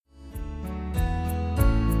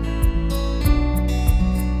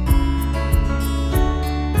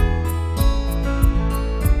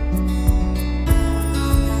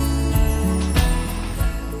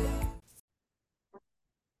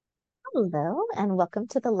Hello, and welcome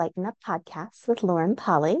to the Lighten Up podcast with Lauren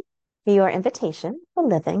Polly, your invitation for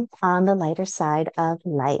living on the lighter side of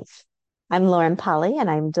life. I'm Lauren Polly, and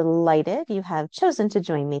I'm delighted you have chosen to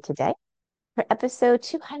join me today for episode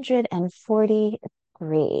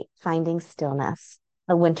 243, Finding Stillness,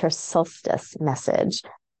 a winter solstice message.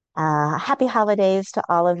 Happy holidays to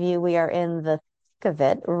all of you. We are in the thick of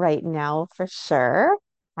it right now for sure.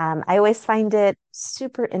 I always find it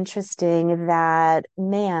super interesting that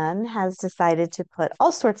man has decided to put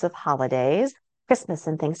all sorts of holidays, Christmas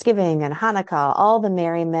and Thanksgiving and Hanukkah, all the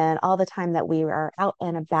merriment, all the time that we are out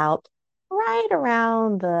and about, right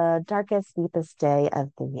around the darkest, deepest day of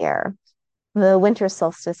the year. The winter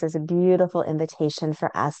solstice is a beautiful invitation for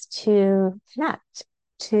us to connect,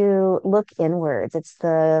 to look inwards. It's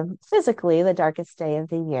the physically the darkest day of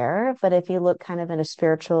the year, but if you look kind of in a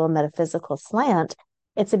spiritual, metaphysical slant,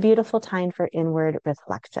 it's a beautiful time for inward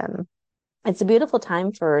reflection. It's a beautiful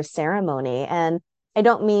time for ceremony. And I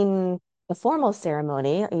don't mean a formal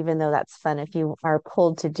ceremony, even though that's fun if you are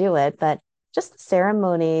pulled to do it, but just the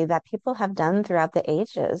ceremony that people have done throughout the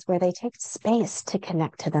ages where they take space to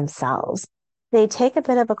connect to themselves. They take a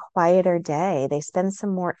bit of a quieter day. They spend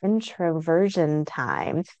some more introversion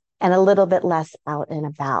time and a little bit less out and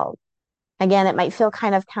about. Again, it might feel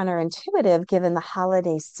kind of counterintuitive given the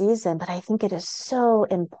holiday season, but I think it is so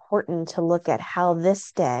important to look at how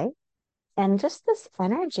this day and just this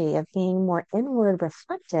energy of being more inward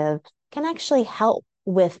reflective can actually help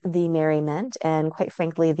with the merriment and, quite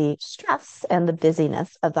frankly, the stress and the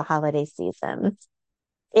busyness of the holiday season.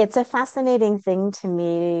 It's a fascinating thing to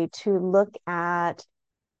me to look at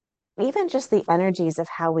even just the energies of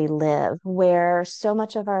how we live, where so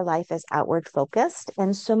much of our life is outward focused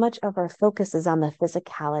and so much of our focus is on the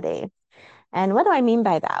physicality. And what do I mean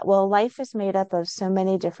by that? Well, life is made up of so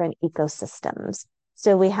many different ecosystems.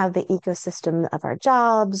 So we have the ecosystem of our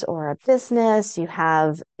jobs or our business. You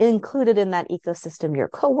have included in that ecosystem your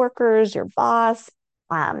coworkers, your boss,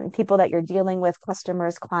 people that you're dealing with,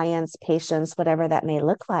 customers, clients, patients, whatever that may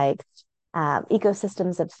look like.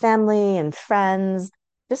 Ecosystems of family and friends,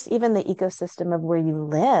 just even the ecosystem of where you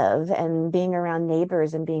live and being around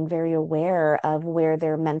neighbors and being very aware of where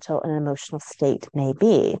their mental and emotional state may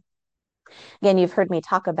be. Again, you've heard me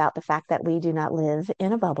talk about the fact that we do not live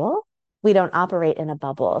in a bubble. We don't operate in a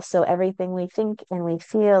bubble. So everything we think and we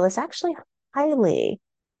feel is actually highly,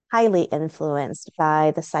 highly influenced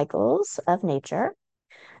by the cycles of nature,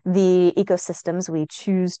 the ecosystems we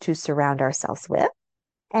choose to surround ourselves with,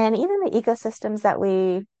 and even the ecosystems that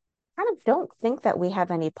we kind of don't think that we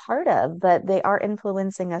have any part of, but they are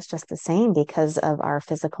influencing us just the same because of our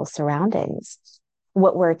physical surroundings,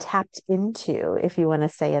 what we're tapped into, if you want to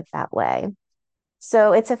say it that way.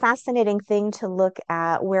 So it's a fascinating thing to look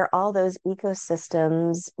at where all those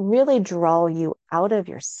ecosystems really draw you out of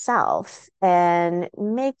yourself and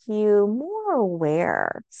make you more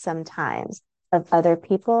aware sometimes of other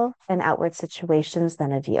people and outward situations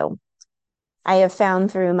than of you. I have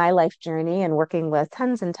found through my life journey and working with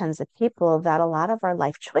tons and tons of people that a lot of our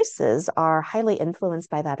life choices are highly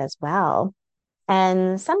influenced by that as well.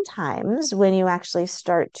 And sometimes when you actually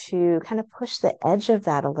start to kind of push the edge of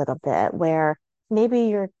that a little bit, where maybe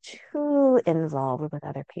you're too involved with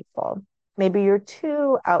other people, maybe you're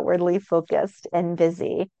too outwardly focused and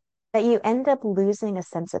busy, that you end up losing a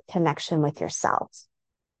sense of connection with yourself,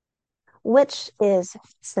 which is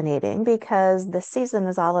fascinating because the season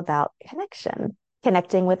is all about connection,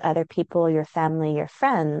 connecting with other people, your family, your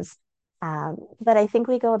friends. But I think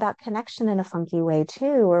we go about connection in a funky way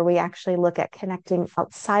too, where we actually look at connecting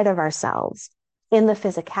outside of ourselves in the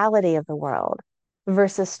physicality of the world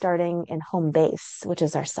versus starting in home base, which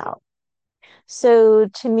is ourself. So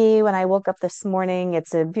to me, when I woke up this morning,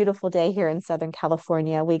 it's a beautiful day here in Southern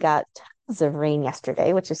California. We got tons of rain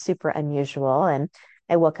yesterday, which is super unusual. And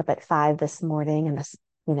I woke up at 5 this morning and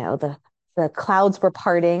the clouds were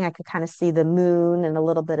parting. I could kind of see the moon and a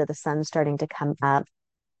little bit of the sun starting to come up.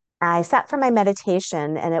 I sat for my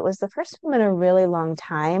meditation, and it was the first time in a really long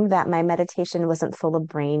time that my meditation wasn't full of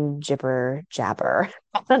brain gibber jabber.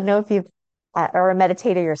 I don't know if you've or a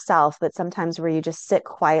meditator yourself, but sometimes where you just sit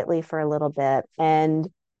quietly for a little bit and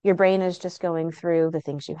your brain is just going through the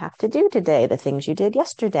things you have to do today, the things you did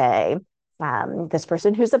yesterday, this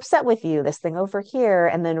person who's upset with you, this thing over here,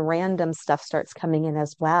 and then random stuff starts coming in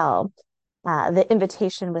as well. The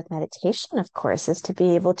invitation with meditation, of course, is to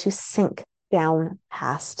be able to sink down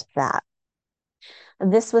past that.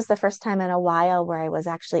 This was the first time in a while where I was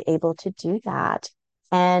actually able to do that.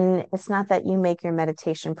 And it's not that you make your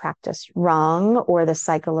meditation practice wrong or the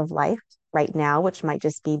cycle of life right now, which might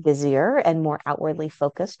just be busier and more outwardly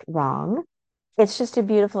focused, wrong. It's just a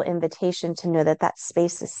beautiful invitation to know that that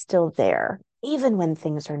space is still there, even when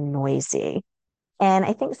things are noisy. And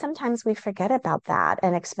I think sometimes we forget about that.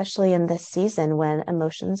 And especially in this season when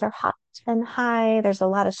emotions are hot and high, there's a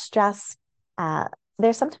lot of stress. Uh,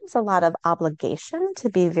 there's sometimes a lot of obligation to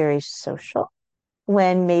be very social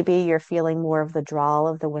when maybe you're feeling more of the drawl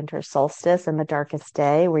of the winter solstice and the darkest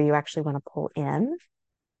day where you actually want to pull in.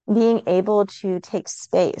 Being able to take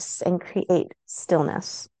space and create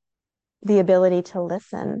stillness, the ability to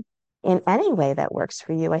listen in any way that works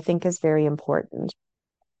for you, I think is very important.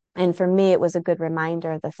 And for me, it was a good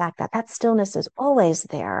reminder of the fact that that stillness is always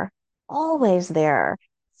there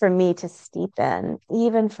for me to steep in,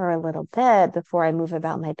 even for a little bit before I move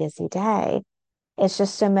about my busy day. It's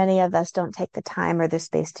just so many of us don't take the time or the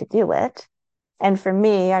space to do it. And for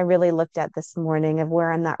me, I really looked at this morning of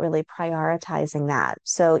where I'm not really prioritizing that.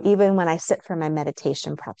 So even when I sit for my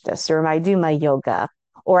meditation practice or I do my yoga,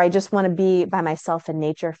 or I just want to be by myself in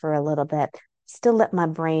nature for a little bit, still let my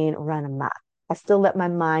brain run amok. I still let my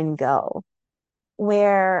mind go.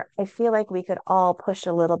 Where I feel like we could all push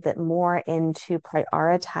a little bit more into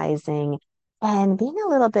prioritizing and being a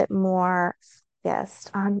little bit more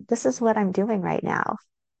focused on this is what I'm doing right now.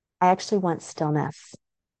 I actually want stillness.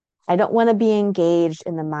 I don't want to be engaged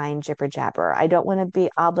in the mind jibber jabber. I don't want to be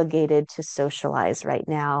obligated to socialize right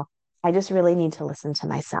now. I just really need to listen to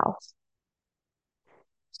myself.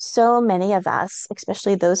 So many of us,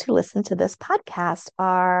 especially those who listen to this podcast,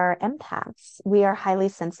 are empaths. We are highly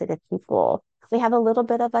sensitive people. We have a little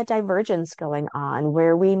bit of a divergence going on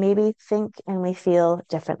where we maybe think and we feel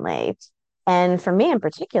differently. And for me in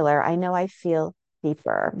particular, I know I feel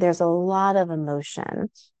deeper. There's a lot of emotion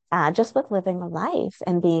just with living a life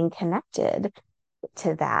and being connected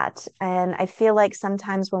to that. And I feel like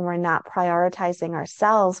sometimes when we're not prioritizing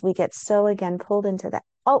ourselves, we get so again pulled into the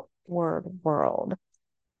outward world,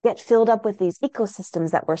 get filled up with these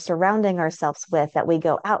ecosystems that we're surrounding ourselves with, that we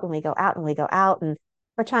go out and we go out and we go out and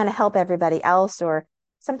we're trying to help everybody else or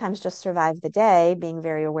sometimes just survive the day, being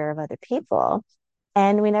very aware of other people.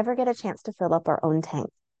 And we never get a chance to fill up our own tank.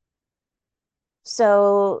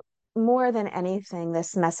 So, more than anything,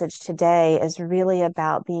 this message today is really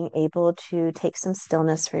about being able to take some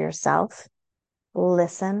stillness for yourself,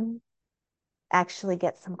 listen, actually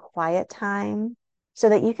get some quiet time so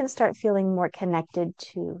that you can start feeling more connected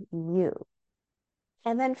to you.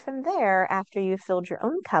 And then from there, after you filled your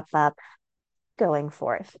own cup up, going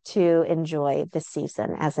forth to enjoy the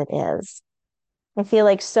season as it is. I feel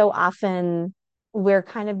like so often we're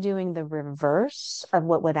kind of doing the reverse of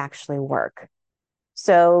what would actually work.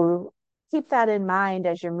 So keep that in mind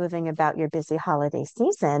as you're moving about your busy holiday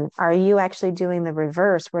season. Are you actually doing the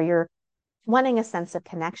reverse where you're wanting a sense of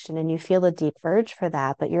connection and you feel a deep urge for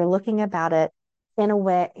that, but you're looking about it in a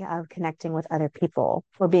way of connecting with other people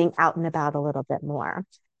or being out and about a little bit more?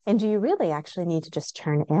 And do you really actually need to just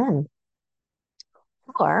turn in?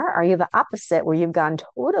 Or are you the opposite where you've gone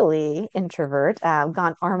totally introvert,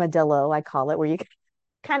 gone armadillo, I call it, where you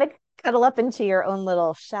kind of cuddle up into your own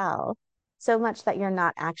little shell so much that you're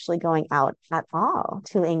not actually going out at all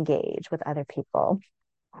to engage with other people?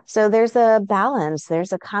 So there's a balance,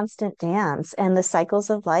 there's a constant dance, and the cycles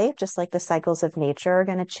of life, just like the cycles of nature, are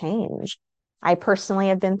going to change. I personally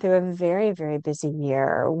have been through a very, very busy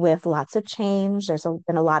year with lots of change.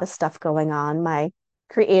 Been a lot of stuff going on. My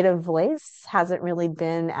creative voice hasn't really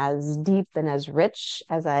been as deep and as rich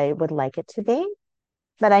as I would like it to be.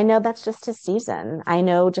 But I know that's just a season. I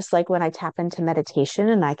know just like when I tap into meditation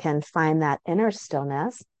and I can find that inner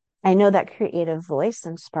stillness, I know that creative voice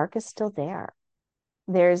and spark is still there.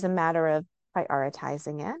 There's a matter of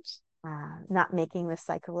prioritizing it, not making the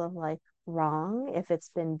cycle of life wrong if it's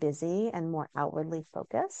been busy and more outwardly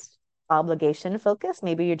focused, obligation focused.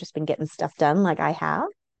 Maybe you've just been getting stuff done like I have.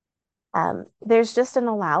 There's just an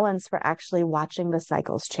allowance for actually watching the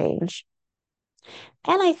cycles change.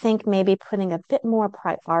 And I think maybe putting a bit more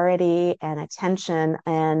priority and attention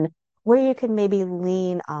and where you can maybe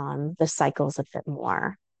lean on the cycles a bit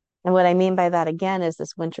more. And what I mean by that again is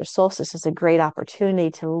this winter solstice is a great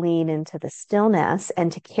opportunity to lean into the stillness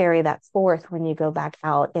and to carry that forth when you go back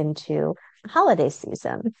out into holiday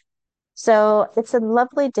season. So it's a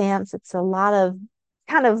lovely dance. It's a lot of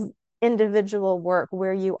kind of individual work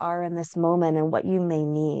where you are in this moment and what you may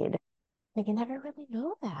need. But you never really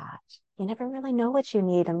know that. You never really know what you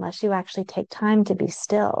need unless you actually take time to be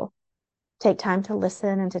still, take time to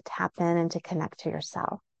listen and to tap in and to connect to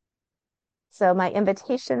yourself. So, my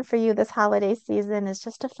invitation for you this holiday season is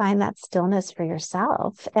just to find that stillness for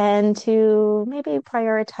yourself and to maybe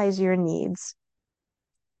prioritize your needs.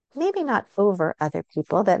 Maybe not over other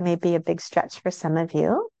people. That may be a big stretch for some of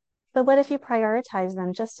you, But what if you prioritize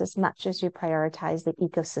them just as much as you prioritize the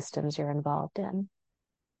ecosystems you're involved in?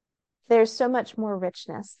 There's so much more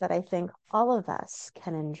richness that I think all of us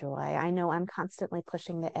can enjoy. I know I'm constantly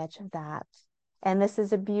pushing the edge of that. And this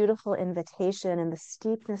is a beautiful invitation in the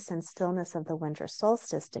steepness and stillness of the winter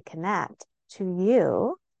solstice to connect to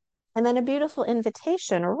you. And then a beautiful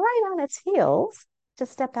invitation right on its heels to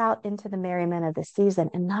step out into the merriment of the season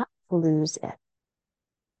and not lose it.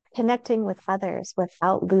 Connecting with others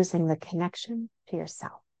without losing the connection to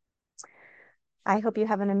yourself. I hope you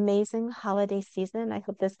have an amazing holiday season. I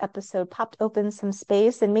hope this episode popped open some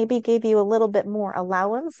space and maybe gave you a little bit more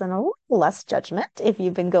allowance and a little less judgment if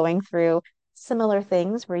you've been going through similar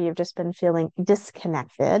things where you've just been feeling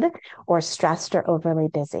disconnected or stressed or overly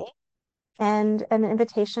busy. And an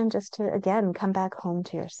invitation just to, again, come back home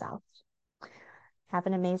to yourself. Have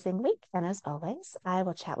an amazing week. And as always, I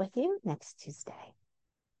will chat with you next Tuesday.